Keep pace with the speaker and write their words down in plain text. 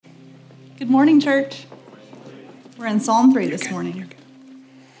Good morning, church. We're in Psalm 3 this morning.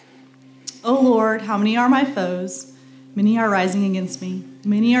 O Lord, how many are my foes? Many are rising against me.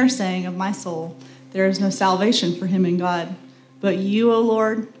 Many are saying of my soul, there is no salvation for him in God. But you, O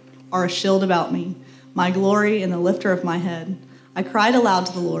Lord, are a shield about me, my glory and the lifter of my head. I cried aloud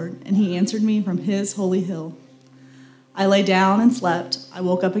to the Lord, and he answered me from his holy hill. I lay down and slept. I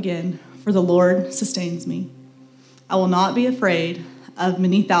woke up again, for the Lord sustains me. I will not be afraid of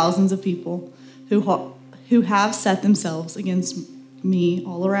many thousands of people who have set themselves against me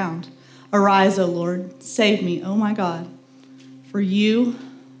all around. Arise, O Lord, save me, O my God, for you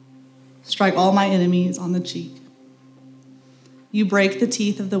strike all my enemies on the cheek. You break the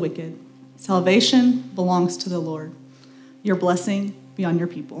teeth of the wicked. Salvation belongs to the Lord. Your blessing be on your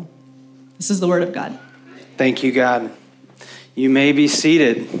people. This is the word of God. Thank you, God. You may be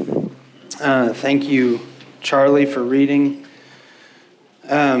seated. Thank you, Charlie, for reading.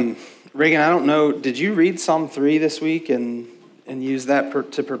 Reagan, I don't know, did you read Psalm 3 this week and use that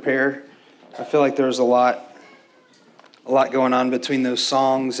to prepare? I feel like there was a lot going on between those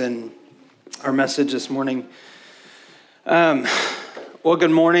songs and our message this morning. Well,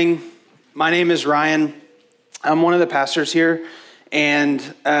 good morning. My name is Ryan. I'm one of the pastors here, and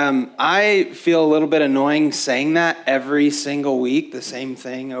I feel a little bit annoying saying that every single week, the same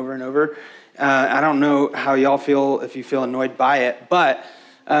thing over and over. I don't know how y'all feel, if you feel annoyed by it, but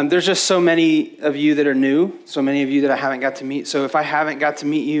there's just so many of you that are new, so many of you that I haven't got to meet. So if I haven't got to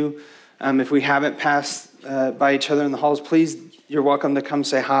meet you, if we haven't passed by each other in the halls, please, you're welcome to come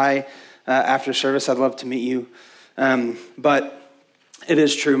say hi after service. I'd love to meet you. But it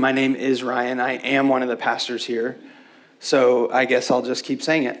is true. My name is Ryan. I am one of the pastors here. So I guess I'll just keep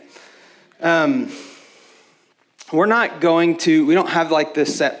saying it. We don't have like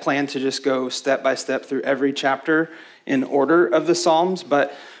this set plan to just go step by step through every chapter in order of the Psalms,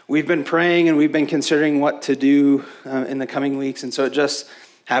 but we've been praying and we've been considering what to do in the coming weeks. And so it just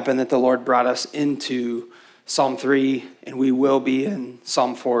happened that the Lord brought us into Psalm 3, and we will be in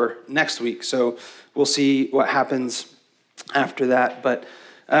Psalm 4 next week. So we'll see what happens after that. But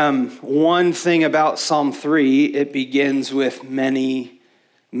one thing about Psalm 3, it begins with many,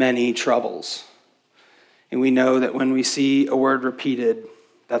 many troubles. And we know that when we see a word repeated,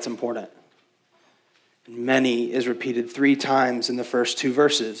 that's important. And many is repeated 3 times in the first 2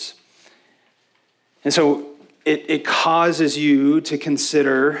 verses. And so it causes you to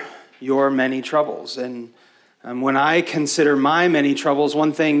consider your many troubles. And when I consider my many troubles,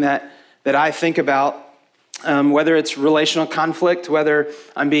 one thing that I think about, whether it's relational conflict, whether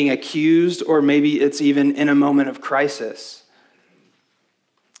I'm being accused, or maybe it's even in a moment of crisis.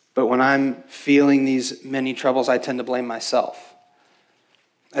 But when I'm feeling these many troubles, I tend to blame myself.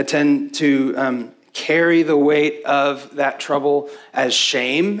 I tend to carry the weight of that trouble as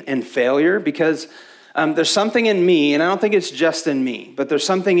shame and failure, because there's something in me, and I don't think it's just in me, but there's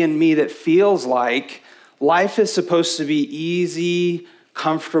something in me that feels like life is supposed to be easy,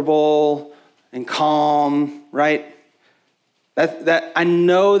 comfortable, and calm, right? That I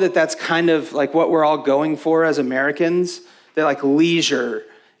know that that's kind of like what we're all going for as Americans, that like leisure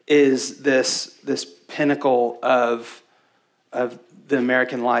is this pinnacle of the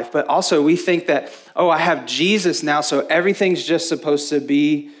American life. But also we think that, I have Jesus now, so everything's just supposed to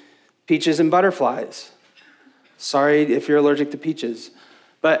be peaches and butterflies. Sorry if you're allergic to peaches.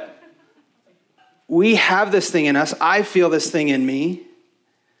 But we have this thing in us, I feel this thing in me,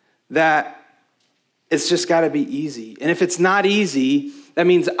 that it's just got to be easy. And if it's not easy, that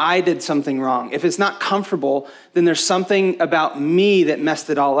means I did something wrong. If it's not comfortable, then there's something about me that messed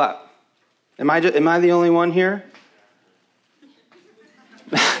it all up. Am I the only one here?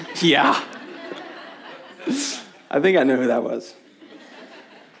 Yeah. I think I know who that was.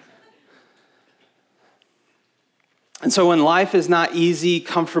 And so when life is not easy,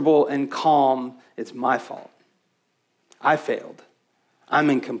 comfortable, and calm, it's my fault. I failed. I'm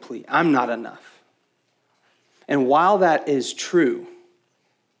incomplete. I'm not enough. And while that is true,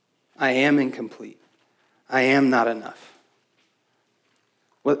 I am incomplete. I am not enough.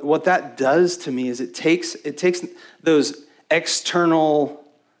 What that does to me is it takes those external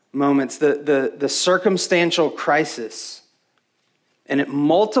moments, the circumstantial crisis, and it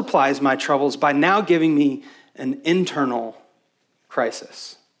multiplies my troubles by now giving me an internal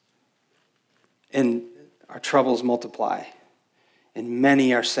crisis. And our troubles multiply. And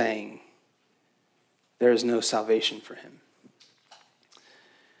many are saying, there is no salvation for him.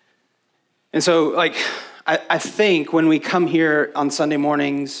 And so, I think when we come here on Sunday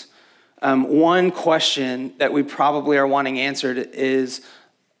mornings, one question that we probably are wanting answered is,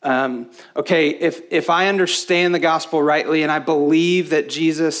 okay, if I understand the gospel rightly and I believe that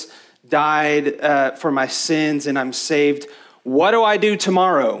Jesus died for my sins and I'm saved. What do I do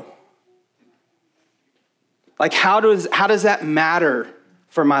tomorrow? Like, how does that matter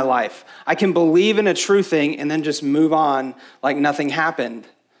for my life? I can believe in a true thing and then just move on like nothing happened.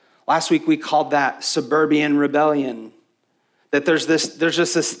 Last week we called that suburban rebellion. That there's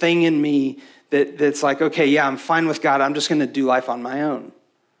just this thing in me that's like, okay, yeah, I'm fine with God. I'm just going to do life on my own.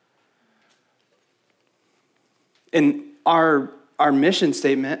 And our mission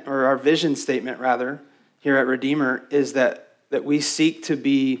statement, or our vision statement rather, here at Redeemer is that we seek to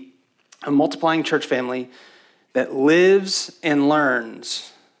be a multiplying church family that lives and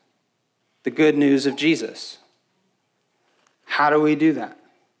learns the good news of Jesus. How do we do that?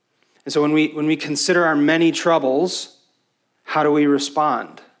 And so when we consider our many troubles, how do we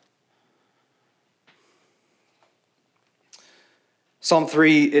respond? Psalm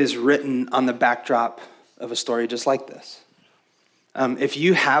 3 is written on the backdrop of a story just like this. If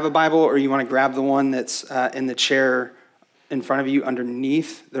you have a Bible or you want to grab the one that's in the chair in front of you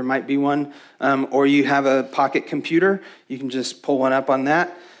underneath, there might be one, or you have a pocket computer, you can just pull one up on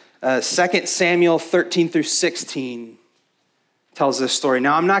that. 2 Samuel 13 through 16 tells this story.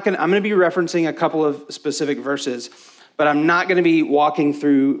 Now, I'm going to be referencing a couple of specific verses, but I'm not going to be walking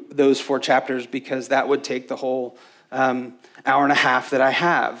through those 4 chapters because that would take the whole hour and a half that I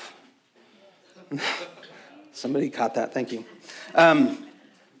have. Somebody caught that, thank you.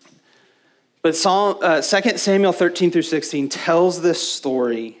 But 2 Samuel 13 through 16 tells this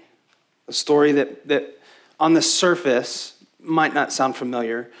story, a story that on the surface might not sound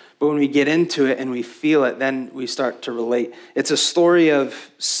familiar, but when we get into it and we feel it, then we start to relate. It's a story of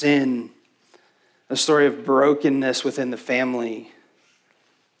sin, a story of brokenness within the family,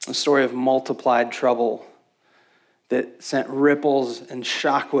 a story of multiplied trouble that sent ripples and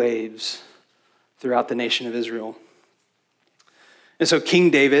shockwaves throughout the nation of Israel. And so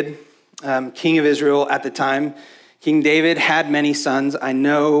King David, king of Israel at the time, King David had many sons. I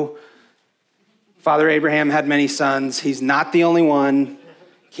know Father Abraham had many sons. He's not the only one.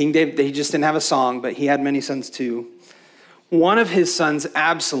 King David, he just didn't have a song, but he had many sons too. One of his sons,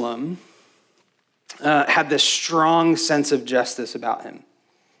 Absalom, had this strong sense of justice about him.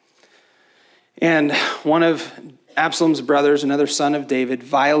 And one of Absalom's brothers, another son of David,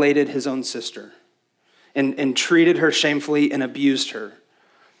 violated his own sister and treated her shamefully and abused her.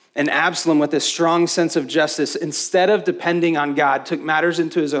 And Absalom, with this strong sense of justice, instead of depending on God, took matters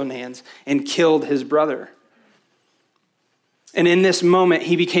into his own hands and killed his brother. And in this moment,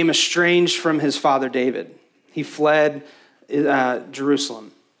 he became estranged from his father David. He fled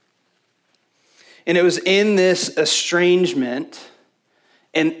Jerusalem. And it was in this estrangement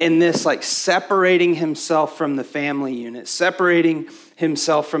and in this like separating himself from the family unit, separating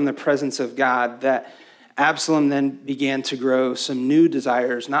himself from the presence of God, that Absalom then began to grow some new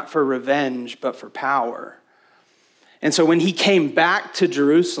desires, not for revenge, but for power. And so when he came back to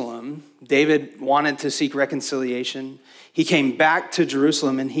Jerusalem, David wanted to seek reconciliation. He came back to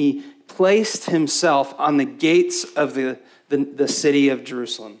Jerusalem and he placed himself on the gates of the city of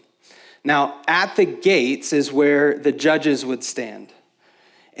Jerusalem. Now, at the gates is where the judges would stand.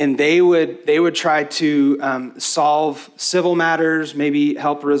 And they would try to solve civil matters, maybe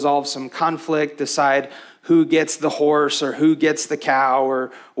help resolve some conflict, decide who gets the horse or who gets the cow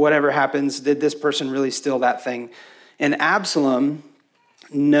or whatever happens. Did this person really steal that thing? And Absalom,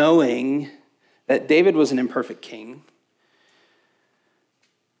 knowing that David was an imperfect king,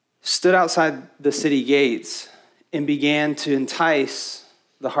 stood outside the city gates and began to entice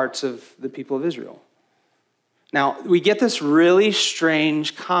the hearts of the people of Israel. Now, we get this really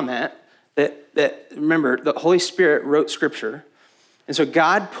strange comment that remember, the Holy Spirit wrote Scripture. And so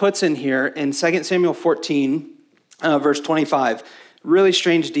God puts in here in 2 Samuel 14, verse 25, really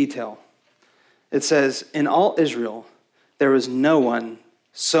strange detail. It says, "In all Israel, there was no one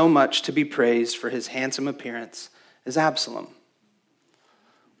so much to be praised for his handsome appearance as Absalom."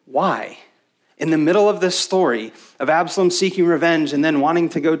 Why? In the middle of this story of Absalom seeking revenge and then wanting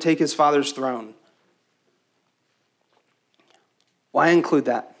to go take his father's throne, why include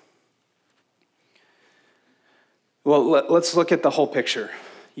that? Well, let's look at the whole picture.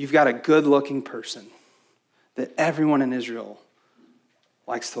 You've got a good-looking person that everyone in Israel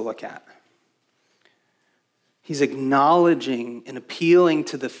likes to look at. He's acknowledging and appealing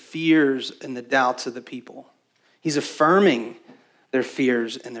to the fears and the doubts of the people. He's affirming their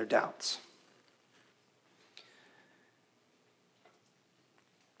fears and their doubts.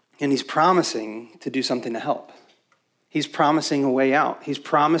 And he's promising to do something to help. He's promising a way out. He's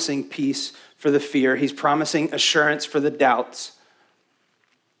promising peace for the fear. He's promising assurance for the doubts.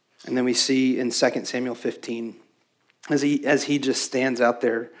 And then we see in 2 Samuel 15, as he just stands out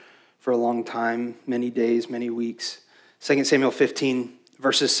there for a long time, many days, many weeks. 2 Samuel 15,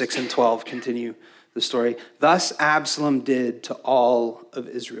 verses 6 and 12 continue the story. Thus Absalom did to all of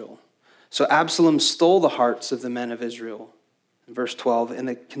Israel. So Absalom stole the hearts of the men of Israel. In verse 12, and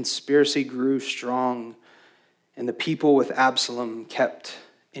the conspiracy grew strong, and the people with Absalom kept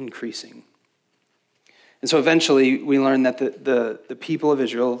increasing. And so eventually we learn that the people of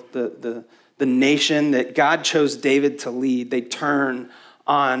Israel, the nation that God chose David to lead, they turn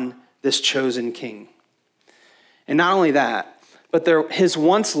on this chosen king. And not only that, but his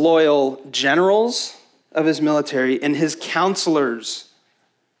once loyal generals of his military and his counselors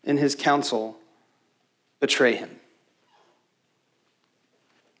in his council betray him.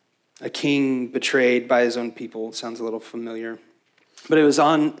 A king betrayed by his own people. Sounds a little familiar. But it was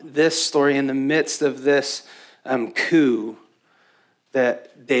on this story, in the midst of this coup,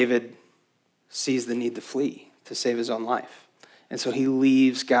 that David sees the need to flee, to save his own life. And so he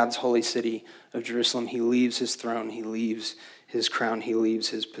leaves God's holy city of Jerusalem. He leaves his throne. He leaves his crown. He leaves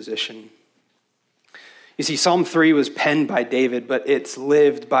his position. You see, Psalm 3 was penned by David, but it's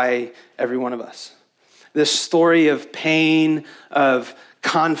lived by every one of us. This story of pain, of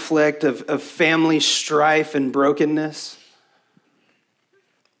conflict, of family strife and brokenness.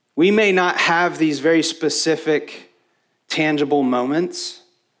 We may not have these very specific, tangible moments,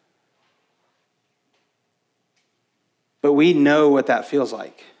 but we know what that feels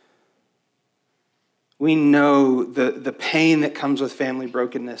like. We know the pain that comes with family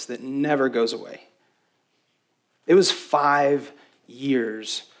brokenness that never goes away. It was 5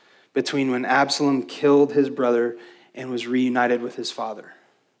 years between when Absalom killed his brother and was reunited with his father,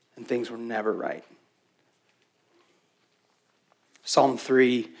 and things were never right. Psalm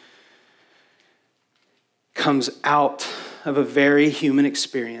 3 comes out of a very human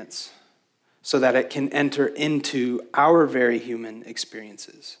experience so that it can enter into our very human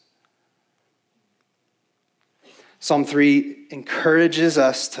experiences. Psalm 3 encourages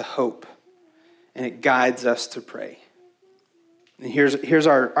us to hope, and it guides us to pray. And here's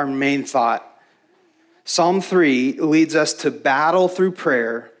our main thought. Psalm 3 leads us to battle through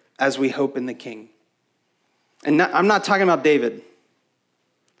prayer as we hope in the King. And I'm not talking about David.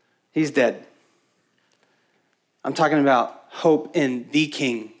 He's dead. I'm talking about hope in the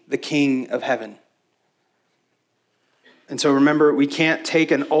King of heaven. And so remember, we can't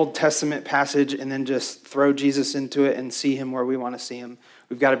take an Old Testament passage and then just throw Jesus into it and see him where we want to see him.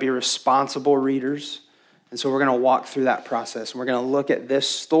 We've got to be responsible readers. And so we're going to walk through that process. And we're going to look at this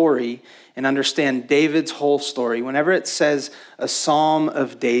story and understand David's whole story. Whenever it says a Psalm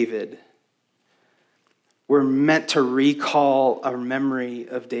of David, we're meant to recall our memory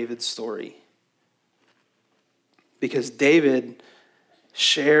of David's story. Because David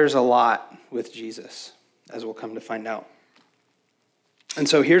shares a lot with Jesus, as we'll come to find out. And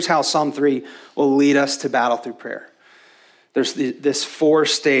so here's how Psalm 3 will lead us to battle through prayer. There's this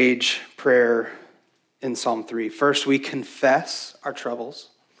 4-stage prayer in Psalm 3. First, we confess our troubles.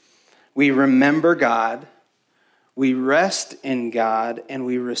 We remember God. We rest in God, and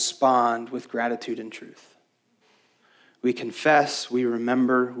we respond with gratitude and truth. We confess, we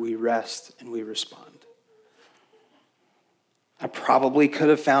remember, we rest, and we respond. I probably could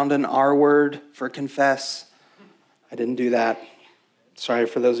have found an R word for confess. I didn't do that. Sorry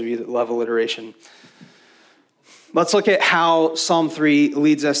for those of you that love alliteration. Let's look at how Psalm 3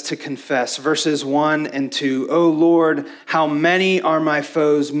 leads us to confess. Verses 1 and 2. O Lord, how many are my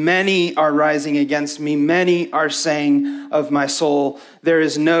foes? Many are rising against me. Many are saying of my soul, there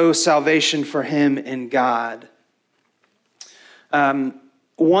is no salvation for him in God.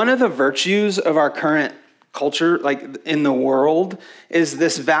 One of the virtues of our current culture, like in the world, is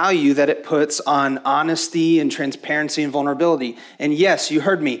this value that it puts on honesty and transparency and vulnerability. And yes, you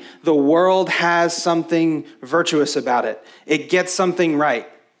heard me. The world has something virtuous about it. It gets something right.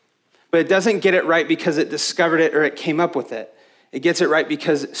 But it doesn't get it right because it discovered it or it came up with it. It gets it right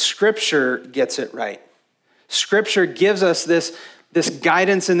because Scripture gets it right. Scripture gives us this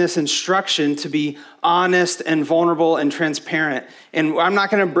guidance and this instruction to be honest and vulnerable and transparent. And I'm not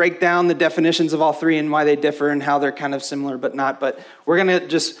going to break down the definitions of all three and why they differ and how they're kind of similar but not. But we're going to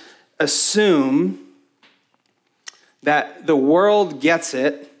just assume that the world gets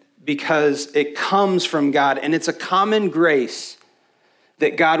it because it comes from God. And it's a common grace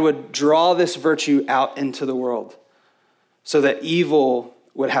that God would draw this virtue out into the world so that evil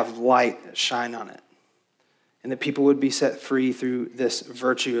would have light shine on it. And that people would be set free through this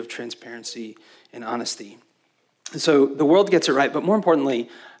virtue of transparency and honesty. And so the world gets it right, but more importantly,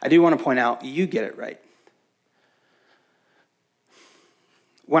 I do want to point out, you get it right.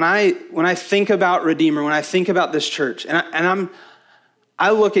 When I think about Redeemer, when I think about this church, and I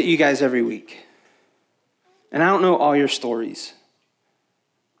look at you guys every week, and I don't know all your stories.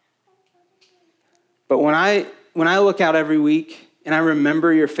 But when I look out every week and I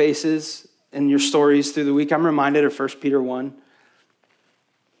remember your faces and your stories through the week, I'm reminded of 1 Peter 1,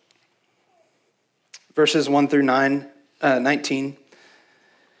 verses 1 through 19. And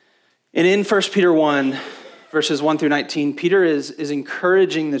in 1 Peter 1, verses 1 through 19, Peter is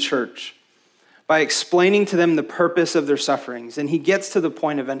encouraging the church by explaining to them the purpose of their sufferings. And he gets to the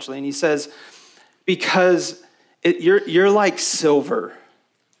point eventually, and he says, because you're like silver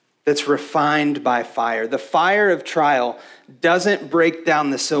that's refined by fire. The fire of trial doesn't break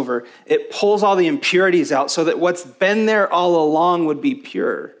down the silver. It pulls all the impurities out so that what's been there all along would be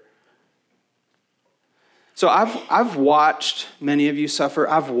pure. So I've watched many of you suffer.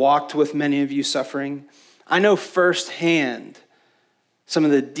 I've walked with many of you suffering. I know firsthand some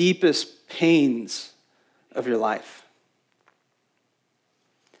of the deepest pains of your life.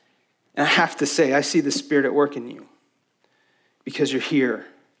 And I have to say, I see the Spirit at work in you because you're here,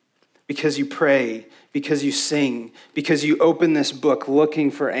 because you pray, because you sing, because you open this book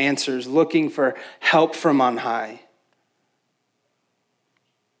looking for answers, looking for help from on high.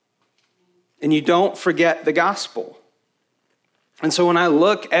 And you don't forget the gospel. And so when I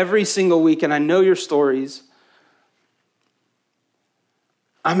look every single week and I know your stories,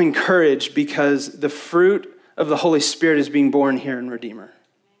 I'm encouraged because the fruit of the Holy Spirit is being born here in Redeemer.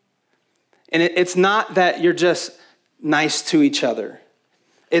 And it's not that you're just nice to each other.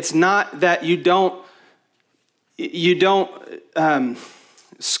 It's not that you don't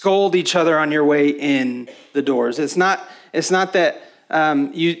scold each other on your way in the doors. It's not that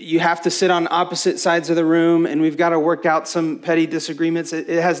you have to sit on opposite sides of the room and we've got to work out some petty disagreements. It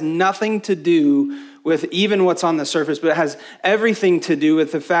has nothing to do with even what's on the surface, but it has everything to do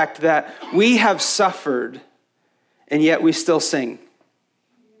with the fact that we have suffered and yet we still sing.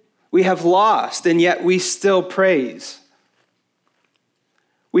 We have lost and yet we still praise.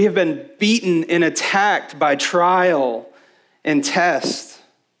 We have been beaten and attacked by trial and test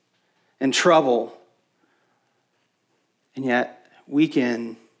and trouble. And yet, week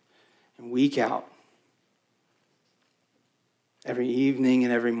in and week out, every evening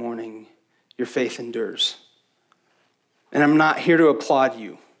and every morning, your faith endures. And I'm not here to applaud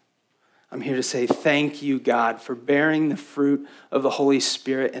you. I'm here to say thank you, God, for bearing the fruit of the Holy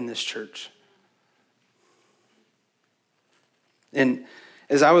Spirit in this church. And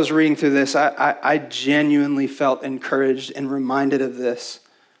as I was reading through this, I genuinely felt encouraged and reminded of this,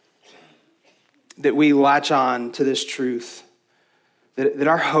 that we latch on to this truth, that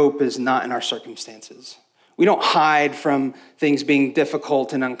our hope is not in our circumstances. We don't hide from things being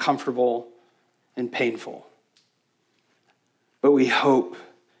difficult and uncomfortable and painful, but we hope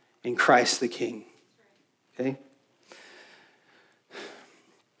in Christ the King. Okay?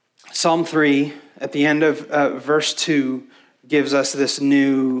 Psalm 3, at the end of verse 2, gives us this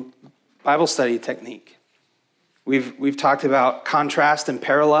new Bible study technique. We've talked about contrast and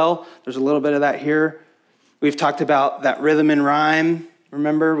parallel. There's a little bit of that here. We've talked about that rhythm and rhyme.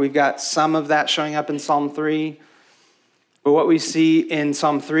 Remember, we've got some of that showing up in Psalm 3. But what we see in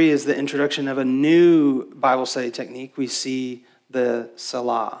Psalm 3 is the introduction of a new Bible study technique. We see the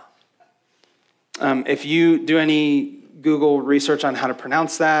Selah. If you do any Google research on how to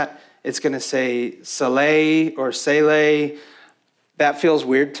pronounce that, it's going to say Saleh or Saleh. That feels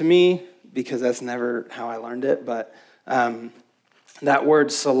weird to me because that's never how I learned it. But that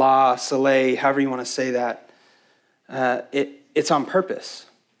word Salah, Saleh, however you want to say that, it's on purpose.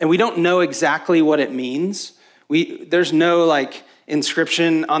 And we don't know exactly what it means. There's no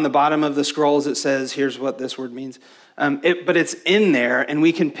inscription on the bottom of the scrolls that says, here's what this word means. But it's in there, and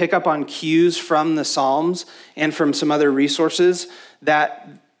we can pick up on cues from the Psalms and from some other resources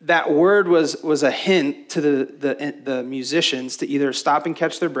that word was a hint to the musicians to either stop and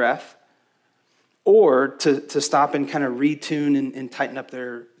catch their breath or to stop and kind of retune and tighten up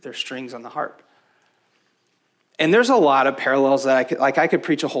their strings on the harp. And there's a lot of parallels that I could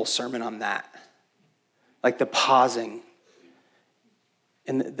preach a whole sermon on that. Like the pausing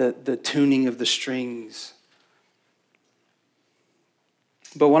and the tuning of the strings.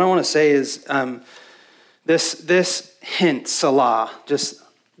 But what I want to say is this hint, Salah,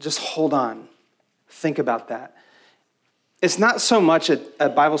 just hold on. Think about that. It's not so much a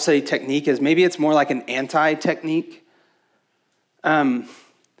Bible study technique as maybe it's more like an anti-technique.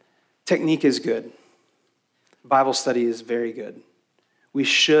 Technique is good. Bible study is very good. We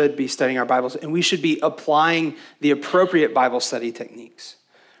should be studying our Bibles, and we should be applying the appropriate Bible study techniques.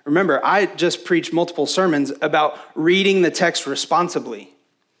 Remember, I just preached multiple sermons about reading the text responsibly.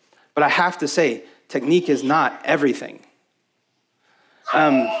 But I have to say, technique is not everything.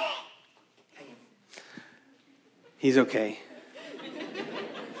 He's okay.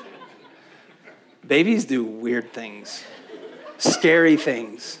 Babies do weird things, scary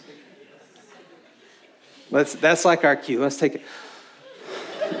things. That's like our cue. Let's take it.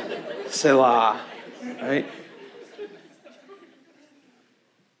 Selah, right?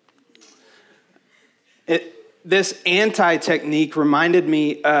 This anti-technique reminded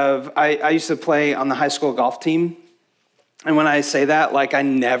me of, I used to play on the high school golf team. And when I say that, like I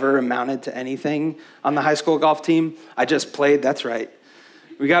never amounted to anything on the high school golf team. I just played, that's right.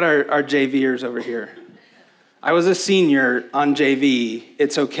 We got our JVers over here. I was a senior on JV.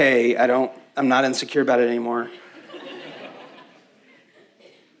 It's okay. I'm not insecure about it anymore.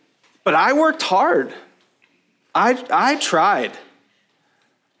 But I worked hard. I tried.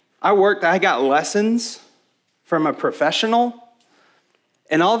 I got lessons from a professional,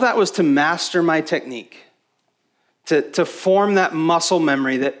 and all of that was to master my technique, to form that muscle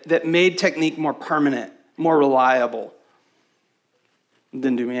memory that made technique more permanent, more reliable. It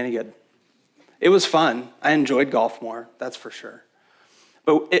didn't do me any good. It was fun. I enjoyed golf more, that's for sure.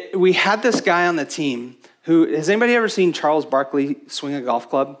 But we had this guy on the team who, has anybody ever seen Charles Barkley swing a golf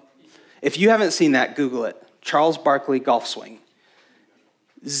club? If you haven't seen that, Google it. Charles Barkley golf swing.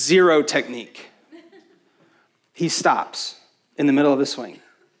 Zero technique. He stops in the middle of his swing.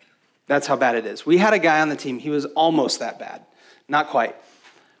 That's how bad it is. We had a guy on the team, he was almost that bad. Not quite.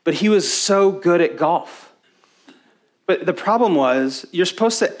 But he was so good at golf. But the problem was, you're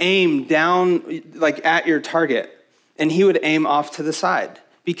supposed to aim down, like at your target, and he would aim off to the side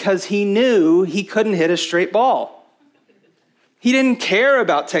because he knew he couldn't hit a straight ball. He didn't care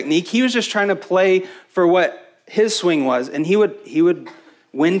about technique. He was just trying to play for what his swing was, and he would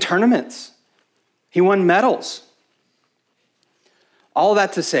win tournaments. He won medals. All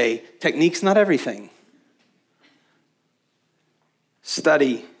that to say, technique's not everything.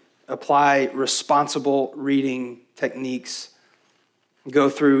 Study, apply responsible reading techniques, go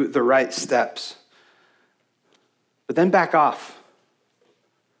through the right steps. But then back off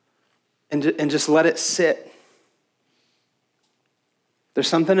and just let it sit. There's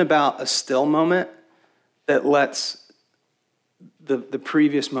something about a still moment that lets the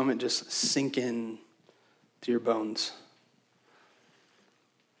previous moment just sink in to your bones.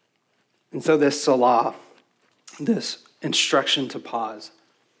 And so this Salah, this instruction to pause,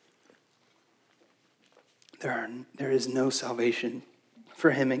 there is no salvation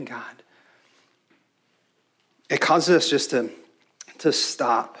for him in God. It causes us just to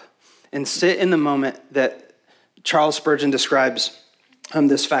stop and sit in the moment that Charles Spurgeon describes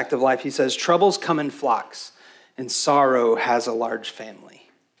this fact of life. He says, troubles come in flocks, and sorrow has a large family.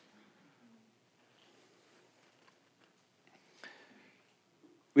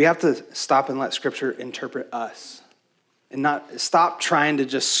 We have to stop and let Scripture interpret us and not stop trying to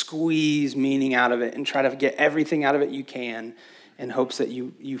just squeeze meaning out of it and try to get everything out of it you can in hopes that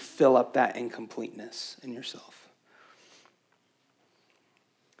you fill up that incompleteness in yourself.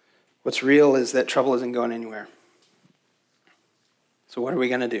 What's real is that trouble isn't going anywhere. So what are we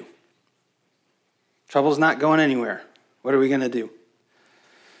going to do? Trouble's not going anywhere. What are we going to do?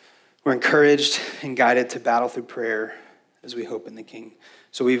 We're encouraged and guided to battle through prayer as we hope in the King.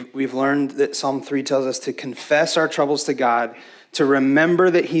 So we've learned that Psalm 3 tells us to confess our troubles to God, to remember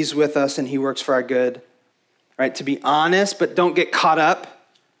that he's with us and he works for our good, right? To be honest, but don't get caught up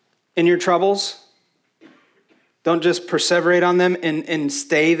in your troubles. Don't just perseverate on them and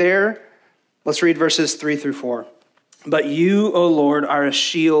stay there. Let's read verses 3-4. But you, O Lord, are a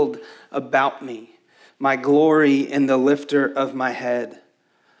shield about me, my glory and the lifter of my head.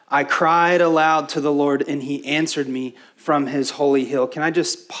 I cried aloud to the Lord, and he answered me from his holy hill. Can I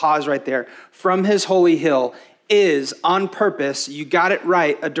just pause right there? From his holy hill is, on purpose, you got it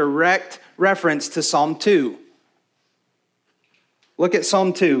right, a direct reference to Psalm 2. Look at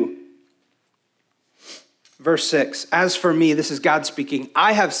Psalm 2, verse 6. As for me, this is God speaking,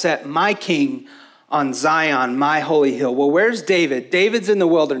 I have set my king on Zion, my holy hill. Well, where's David? David's in the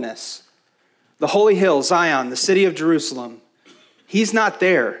wilderness. The holy hill, Zion, the city of Jerusalem. He's not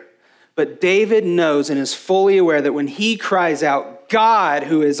there, but David knows and is fully aware that when he cries out, God,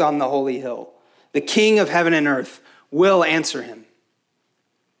 who is on the holy hill, the King of heaven and earth, will answer him.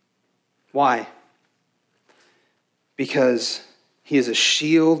 Why? Because he is a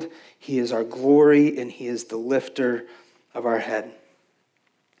shield, he is our glory, and he is the lifter of our head.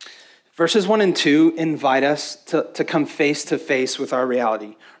 Verses 1 and 2 invite us to come face to face with our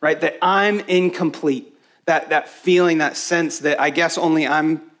reality, right? That I'm incomplete. That feeling, that sense that I guess only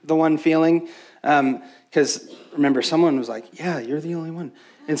I'm the one feeling. Because remember, someone was like, yeah, you're the only one.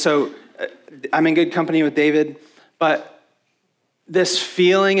 And so I'm in good company with David. But this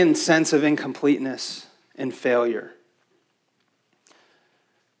feeling and sense of incompleteness and failure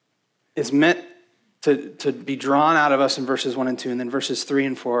is meant to be drawn out of us in verses 1 and 2, and then verses 3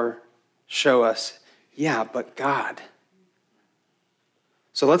 and 4 show us, yeah, but God.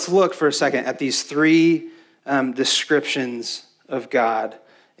 So let's look for a second at these three descriptions of God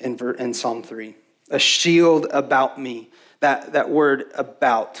in Psalm 3. A shield about me. That word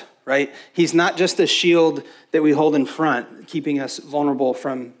about, right? He's not just a shield that we hold in front, keeping us vulnerable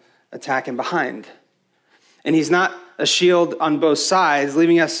from attack and behind. And he's not a shield on both sides,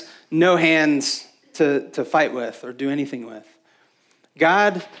 leaving us no hands to fight with or do anything with.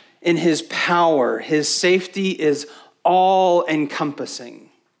 God, in his power, his safety is all-encompassing.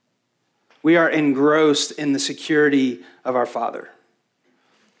 We are engrossed in the security of our Father.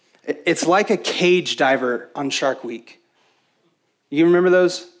 It's like a cage diver on Shark Week. You remember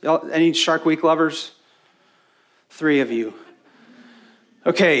those? Any Shark Week lovers? 3 of you.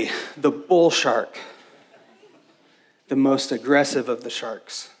 Okay, the bull shark, the most aggressive of the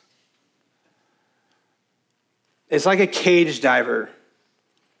sharks. It's like a cage diver,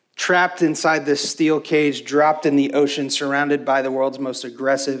 trapped inside this steel cage, dropped in the ocean, surrounded by the world's most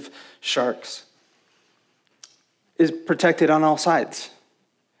aggressive sharks. Is protected on all sides.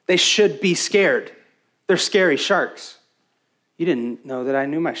 They should be scared. They're scary sharks. You didn't know that I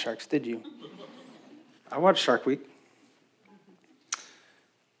knew my sharks, did you? I watched Shark Week.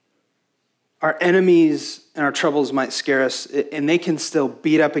 Our enemies and our troubles might scare us, and they can still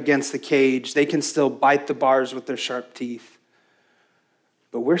beat up against the cage. They can still bite the bars with their sharp teeth.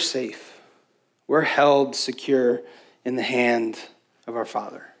 But we're safe. We're held secure in the hand of our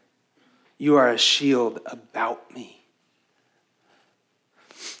Father. You are a shield about me.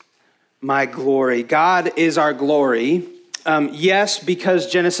 My glory. God is our glory. Yes,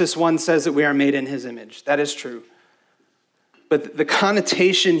 because Genesis 1 says that we are made in his image. That is true. But the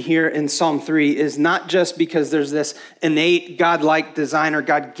connotation here in Psalm 3 is not just because there's this innate God-like design or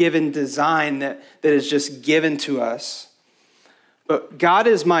God-given design that is just given to us. But God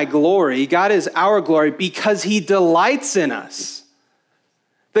is my glory. God is our glory because he delights in us.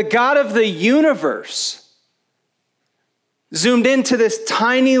 The God of the universe zoomed into this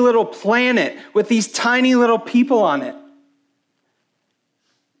tiny little planet with these tiny little people on it.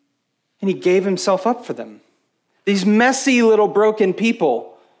 And he gave himself up for them. These messy little broken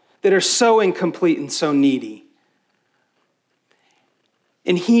people that are so incomplete and so needy.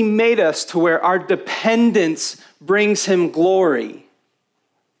 And he made us to where our dependence brings him glory.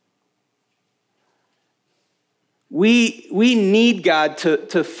 We need God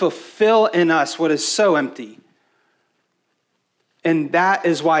to fulfill in us what is so empty. And that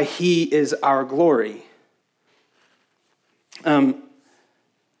is why he is our glory.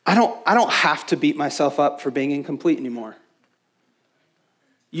 I don't have to beat myself up for being incomplete anymore.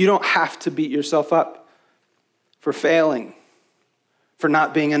 You don't have to beat yourself up for failing, for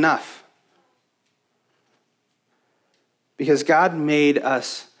not being enough. Because God made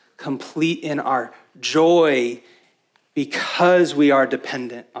us complete in our joy because we are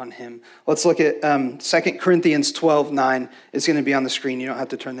dependent on him. Let's look at 2 Corinthians 12:9. It's going to be on the screen. You don't have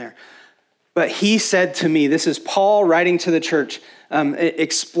to turn there. But he said to me, this is Paul writing to the church,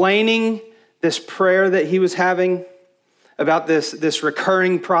 explaining this prayer that he was having about this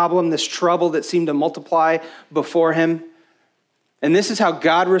recurring problem, this trouble that seemed to multiply before him. And this is how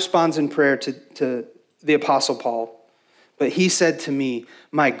God responds in prayer to the Apostle Paul. But he said to me,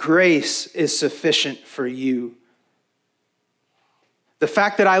 my grace is sufficient for you. The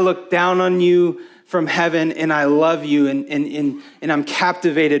fact that I look down on you from heaven and I love you and I'm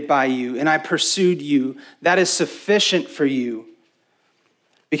captivated by you and I pursued you, that is sufficient for you.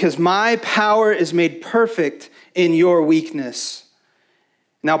 Because my power is made perfect in your weakness.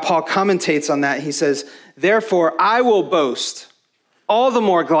 Now, Paul commentates on that. He says, therefore, I will boast all the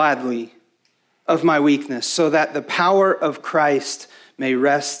more gladly of my weakness, so that the power of Christ may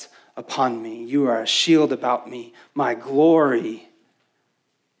rest upon me. You are a shield about me, my glory,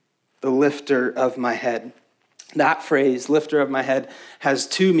 the lifter of my head. That phrase, lifter of my head, has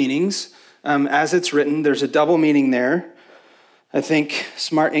 2 meanings. As it's written, there's a double meaning there. I think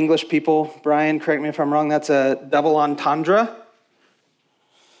smart English people, Brian, correct me if I'm wrong, that's a double entendre.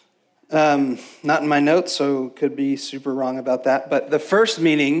 Not in my notes, so could be super wrong about that. But the first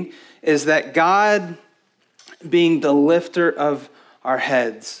meaning is that God being the lifter of our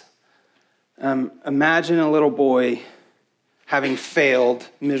heads. Imagine a little boy having failed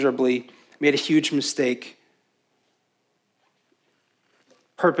miserably, made a huge mistake,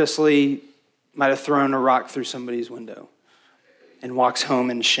 purposely might have thrown a rock through somebody's window, and walks home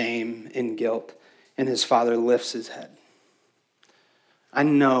in shame and guilt, and his father lifts his head. I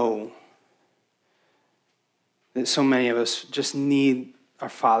know that so many of us just need our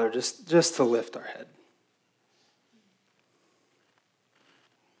Father just to lift our head.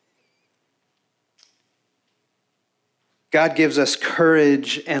 God gives us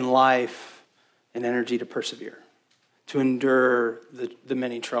courage and life and energy to persevere, to endure the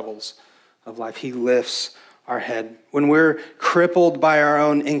many troubles of life. He lifts our head. When we're crippled by our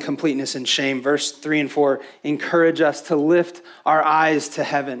own incompleteness and shame, verse 3 and 4 encourage us to lift our eyes to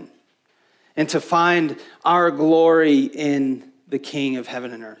heaven and to find our glory in the King of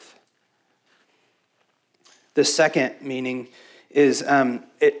heaven and earth. The second meaning is,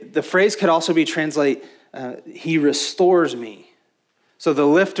 the phrase could also be translated, he restores me. So the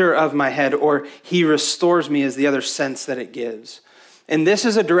lifter of my head, or he restores me, is the other sense that it gives. And this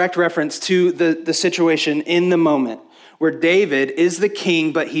is a direct reference to the situation in the moment where David is the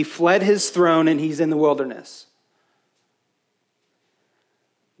king, but he fled his throne and he's in the wilderness.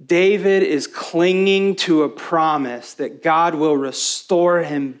 David is clinging to a promise that God will restore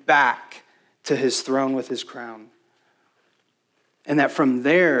him back to his throne with his crown. And that from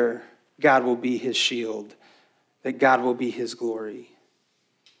there, God will be his shield, that God will be his glory.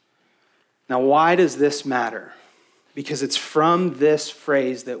 Now, why does this matter? Because it's from this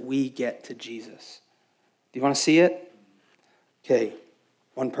phrase that we get to Jesus. Do you want to see it? Okay,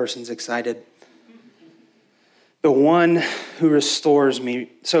 one person's excited. The one who restores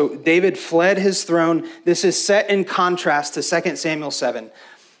me. So David fled his throne. This is set in contrast to 2 Samuel 7.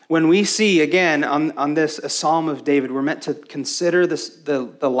 When we see, again, on this, a psalm of David, we're meant to consider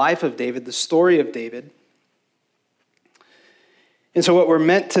the life of David, the story of David. And so what we're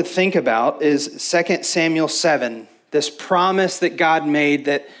meant to think about is 2 Samuel 7, this promise that God made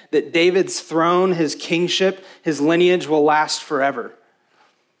that David's throne, his kingship, his lineage will last forever.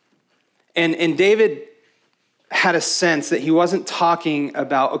 And David had a sense that he wasn't talking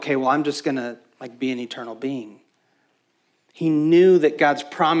about, okay, well, I'm just going to be an eternal being. He knew that God's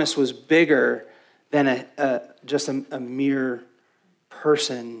promise was bigger than just a mere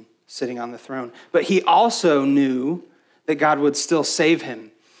person sitting on the throne. But he also knew that God would still save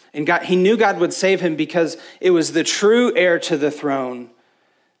him. And he knew God would save him because it was the true heir to the throne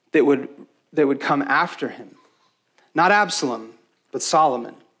that would come after him. Not Absalom, but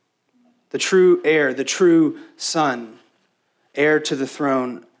Solomon. The true heir, the true son, heir to the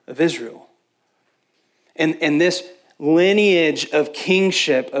throne of Israel. And this lineage of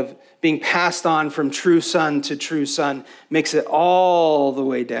kingship, of being passed on from true son to true son, makes it all the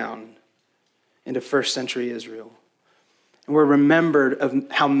way down into first century Israel. And we're remembered of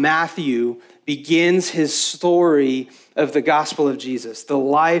how Matthew begins his story of the gospel of Jesus, the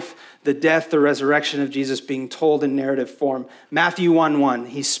life, the death, the resurrection of Jesus being told in narrative form. Matthew 1:1,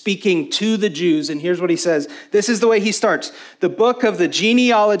 he's speaking to the Jews, and here's what he says. This is the way he starts. The book of the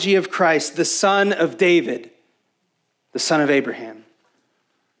genealogy of Christ, the son of David, the son of Abraham.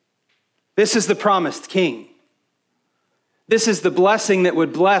 This is the promised king. This is the blessing that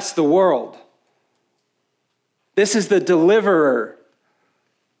would bless the world. This is the deliverer,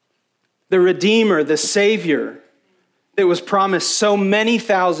 the redeemer, the savior that was promised so many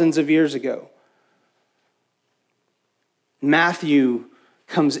thousands of years ago. Matthew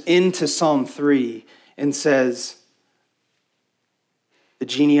comes into Psalm 3 and says, the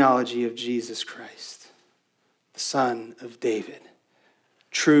genealogy of Jesus Christ, the son of David,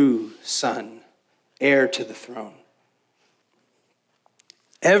 true son, heir to the throne.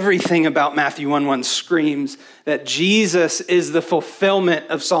 Everything about Matthew 1:1 screams that Jesus is the fulfillment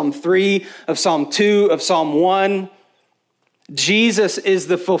of Psalm 3, of Psalm 2, of Psalm 1. Jesus is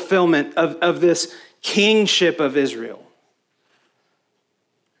the fulfillment of this kingship of Israel.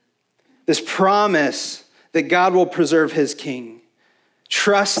 This promise that God will preserve his king,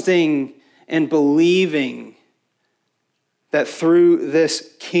 trusting and believing that through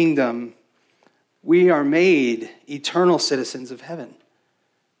this kingdom, we are made eternal citizens of heaven.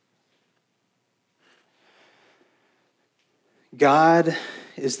 God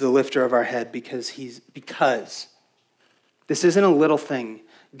is the lifter of our head because this isn't a little thing.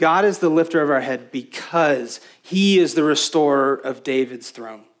 God is the lifter of our head because he is the restorer of David's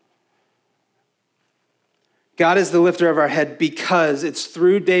throne. God is the lifter of our head because it's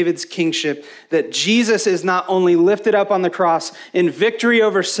through David's kingship that Jesus is not only lifted up on the cross in victory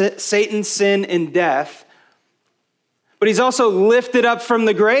over Satan's sin and death, but he's also lifted up from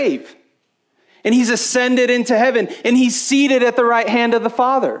the grave. And he's ascended into heaven, and he's seated at the right hand of the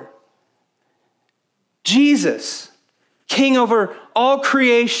Father. Jesus, king over all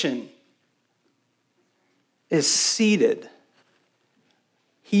creation, is seated.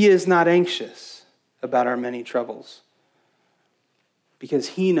 He is not anxious about our many troubles. because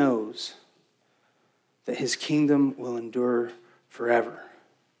he knows that his kingdom will endure forever.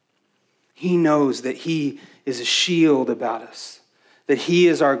 He knows that he is a shield about us, that he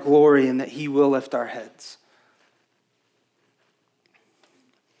is our glory, and that he will lift our heads.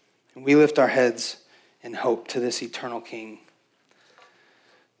 And we lift our heads in hope to this eternal King.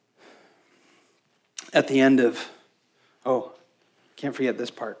 At the end of, can't forget this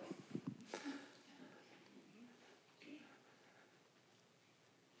part.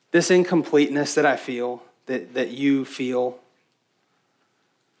 This incompleteness that I feel, that you feel,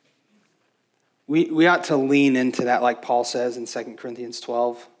 we ought to lean into that like Paul says in 2 Corinthians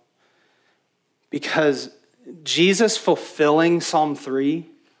 12. Because Jesus fulfilling Psalm 3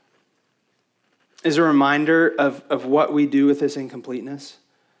 is a reminder of what we do with this incompleteness,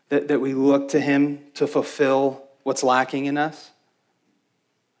 that we look to him to fulfill what's lacking in us.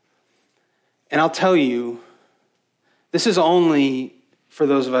 And I'll tell you, this is only for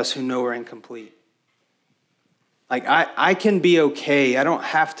those of us who know we're incomplete. Like, I can be okay. I don't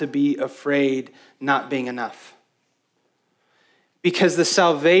have to be afraid not being enough. Because the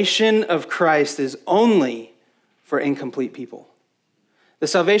salvation of Christ is only for incomplete people. The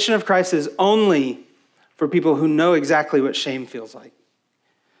salvation of Christ is only for people who know exactly what shame feels like,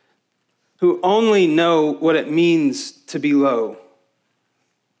 who only know what it means to be low,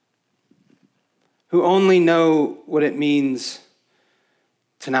 who only know what it means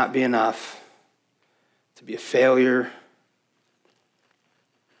to not be enough, to be a failure,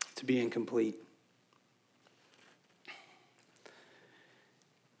 to be incomplete.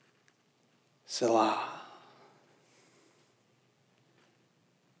 Selah.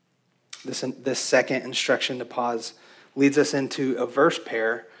 This second instruction to pause leads us into a verse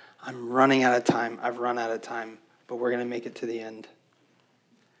pair. I'm running out of time. I've run out of time, but we're going to make it to the end.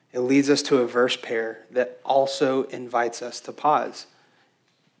 It leads us to a verse pair that also invites us to pause.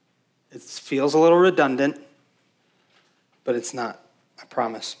 It feels a little redundant, but it's not, I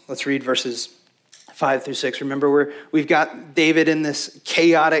promise. Let's read verses 5 through 6. Remember, we've got David in this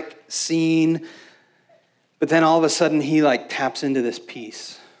chaotic scene, but then all of a sudden he taps into this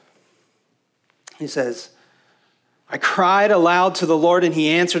peace. He says, I cried aloud to the Lord, and he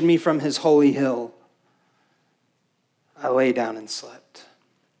answered me from his holy hill. I lay down and slept.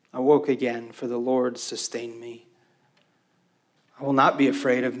 I woke again, for the Lord sustained me. I will not be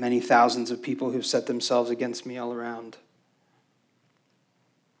afraid of many thousands of people who've set themselves against me all around.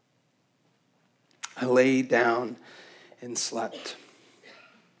 I lay down and slept.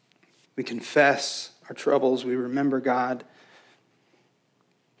 We confess our troubles. We remember God.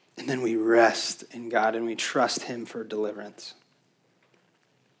 And then we rest in God and we trust him for deliverance.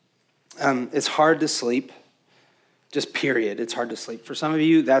 It's hard to sleep. Just period. It's hard to sleep. For some of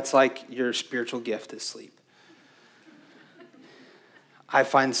you, that's like your spiritual gift is sleep. I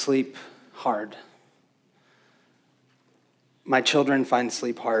find sleep hard. My children find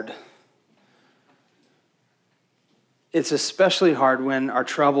sleep hard. It's especially hard when our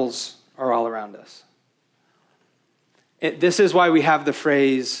troubles are all around us. This is why we have the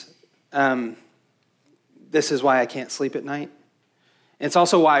phrase, this is why I can't sleep at night. It's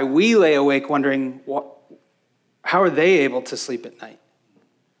also why we lay awake wondering, how are they able to sleep at night?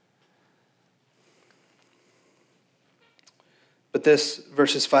 But this,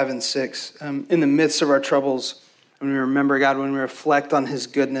 verses 5 and 6, in the midst of our troubles, when we remember God, when we reflect on his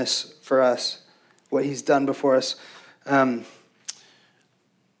goodness for us, what he's done before us, have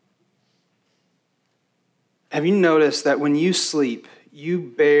you noticed that when you sleep, you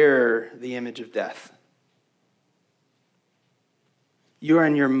bear the image of death? You are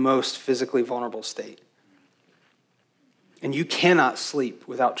in your most physically vulnerable state. And you cannot sleep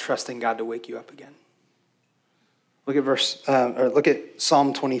without trusting God to wake you up again. Look at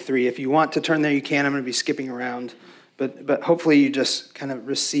Psalm 23. If you want to turn there, you can. I'm going to be skipping around. But hopefully you just kind of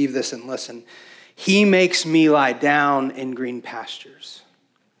receive this and listen. He makes me lie down in green pastures.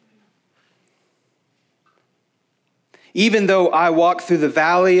 Even though I walk through the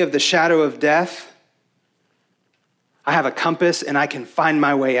valley of the shadow of death, I have a compass and I can find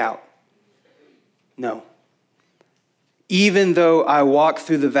my way out. No. Even though I walk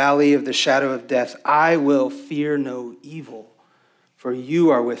through the valley of the shadow of death, I will fear no evil, for you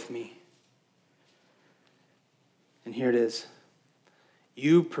are with me. And here it is.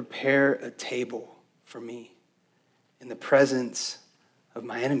 You prepare a table for me in the presence of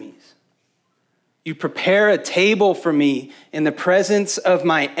my enemies. You prepare a table for me in the presence of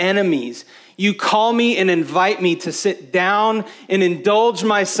my enemies. You call me and invite me to sit down and indulge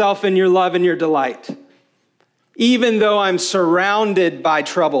myself in your love and your delight. Even though I'm surrounded by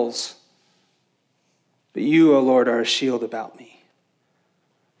troubles. But you, O Lord, are a shield about me,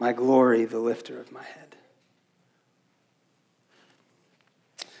 my glory, the lifter of my head.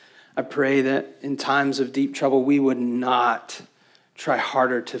 I pray that in times of deep trouble, we would not try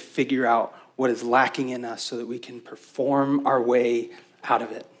harder to figure out what is lacking in us so that we can perform our way out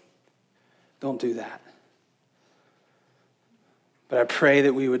of it. Don't do that. But I pray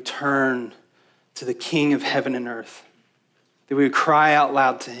that we would turn to the King of heaven and earth, that we would cry out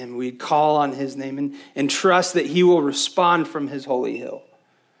loud to him, we'd call on his name and trust that he will respond from his holy hill.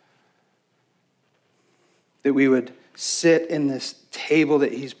 That we would sit in this table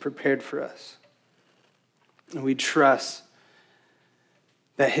that he's prepared for us. And we trust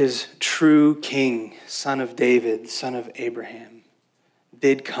that his true king, son of David, son of Abraham,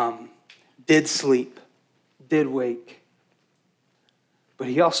 did come, did sleep, did wake. But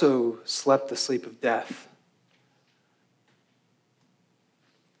he also slept the sleep of death.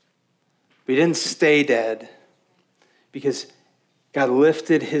 But he didn't stay dead because God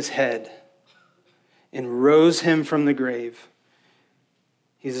lifted his head and rose him from the grave.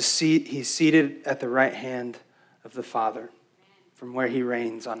 He's seated at the right hand of the Father, from where he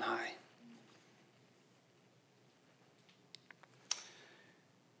reigns on high.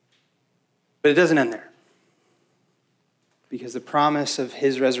 But it doesn't end there, because the promise of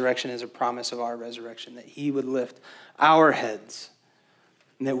his resurrection is a promise of our resurrection, that he would lift our heads,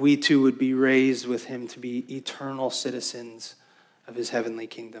 and that we too would be raised with him to be eternal citizens of his heavenly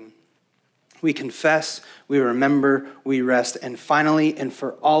kingdom. We confess, we remember, we rest, and finally, and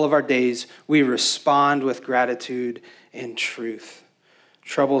for all of our days, we respond with gratitude and truth.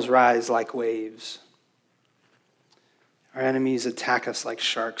 Troubles rise like waves. Our enemies attack us like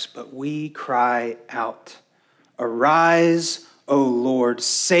sharks, but we cry out, "Arise, O Lord,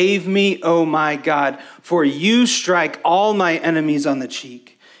 save me, O my God, for you strike all my enemies on the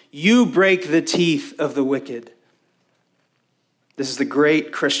cheek. You break the teeth of the wicked." This is the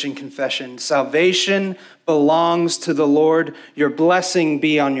great Christian confession. Salvation belongs to the Lord. Your blessing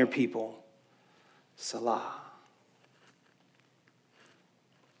be on your people. Salah.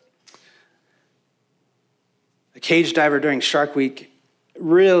 A cage diver during Shark Week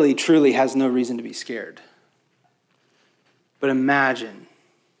really, truly has no reason to be scared. But imagine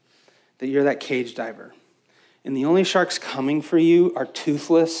that you're that cage diver, and the only sharks coming for you are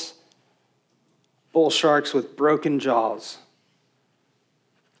toothless bull sharks with broken jaws.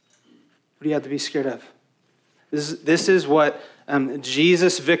 What do you have to be scared of? This is what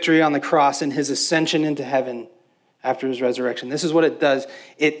Jesus' victory on the cross and his ascension into heaven after his resurrection, this is what it does.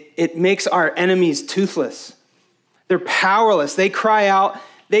 It makes our enemies toothless. They're powerless. They cry out.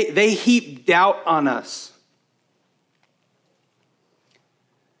 They heap doubt on us.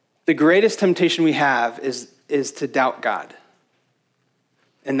 The greatest temptation we have is to doubt God.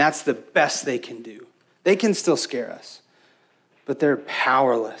 And that's the best they can do. They can still scare us, but they're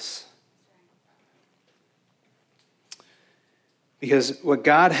powerless. Because what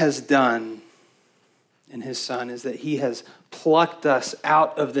God has done in his Son is that he has plucked us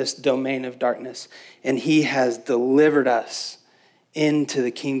out of this domain of darkness, and he has delivered us into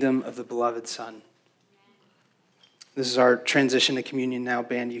the kingdom of the beloved Son. This is our transition to communion now.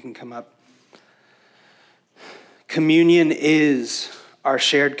 Band, you can come up. Communion is our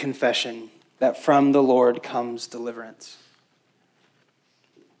shared confession that from the Lord comes deliverance.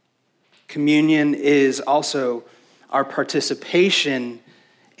 Communion is also our participation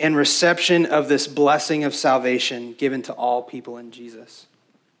and reception of this blessing of salvation given to all people in Jesus.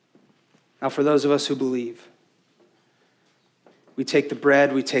 Now, for those of us who believe, we take the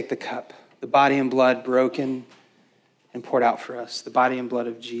bread, we take the cup, the body and blood broken and poured out for us, the body and blood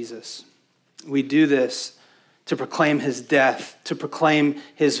of Jesus. We do this to proclaim his death, to proclaim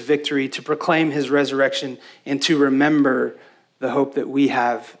his victory, to proclaim his resurrection, and to remember the hope that we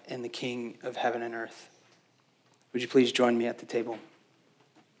have in the King of heaven and earth. Would you please join me at the table?